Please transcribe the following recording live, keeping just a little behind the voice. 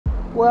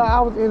Well, I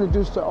was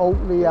introduced to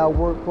Oakley. I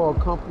worked for a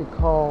company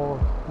called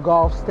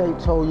Gulf State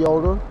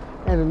Toyota,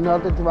 and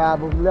another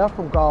driver left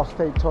from Gulf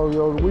State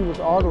Toyota. We was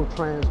auto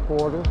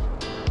transporters,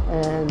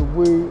 and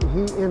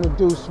he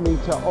introduced me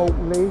to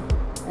Oakley,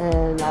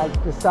 and I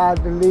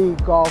decided to leave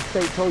Gulf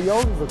State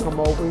Toyota to come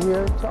over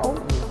here to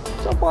Oakley.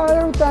 So far,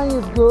 everything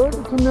is good.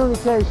 The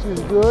communication is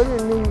good,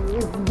 and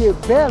it can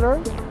get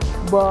better,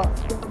 but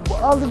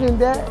other than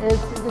that,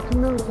 the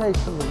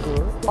communication is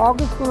good.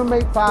 August going to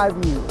make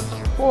 5 years.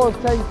 As far as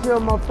taking care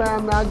of my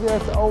family, I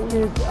guess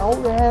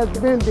Oakley has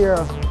been there.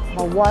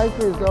 My wife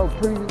is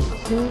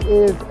she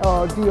is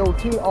a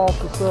DOT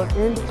officer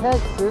in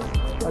Texas,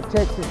 a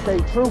Texas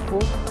State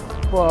Trooper,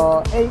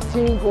 for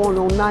 18 going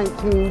on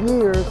 19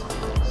 years.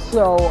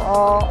 So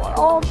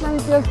all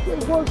things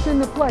it works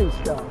into place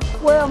though.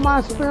 Well, my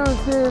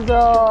experience is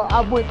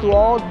I went through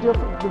all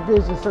different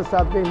divisions since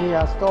I've been here.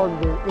 I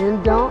started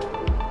in dump,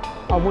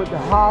 I went to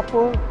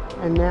hopper,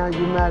 and now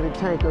United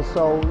Tanker.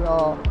 So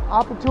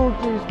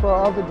opportunities for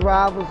other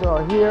drivers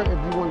are here if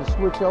you want to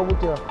switch over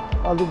to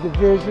other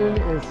division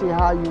and see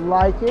how you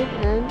like it,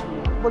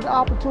 but the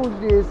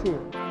opportunity is here.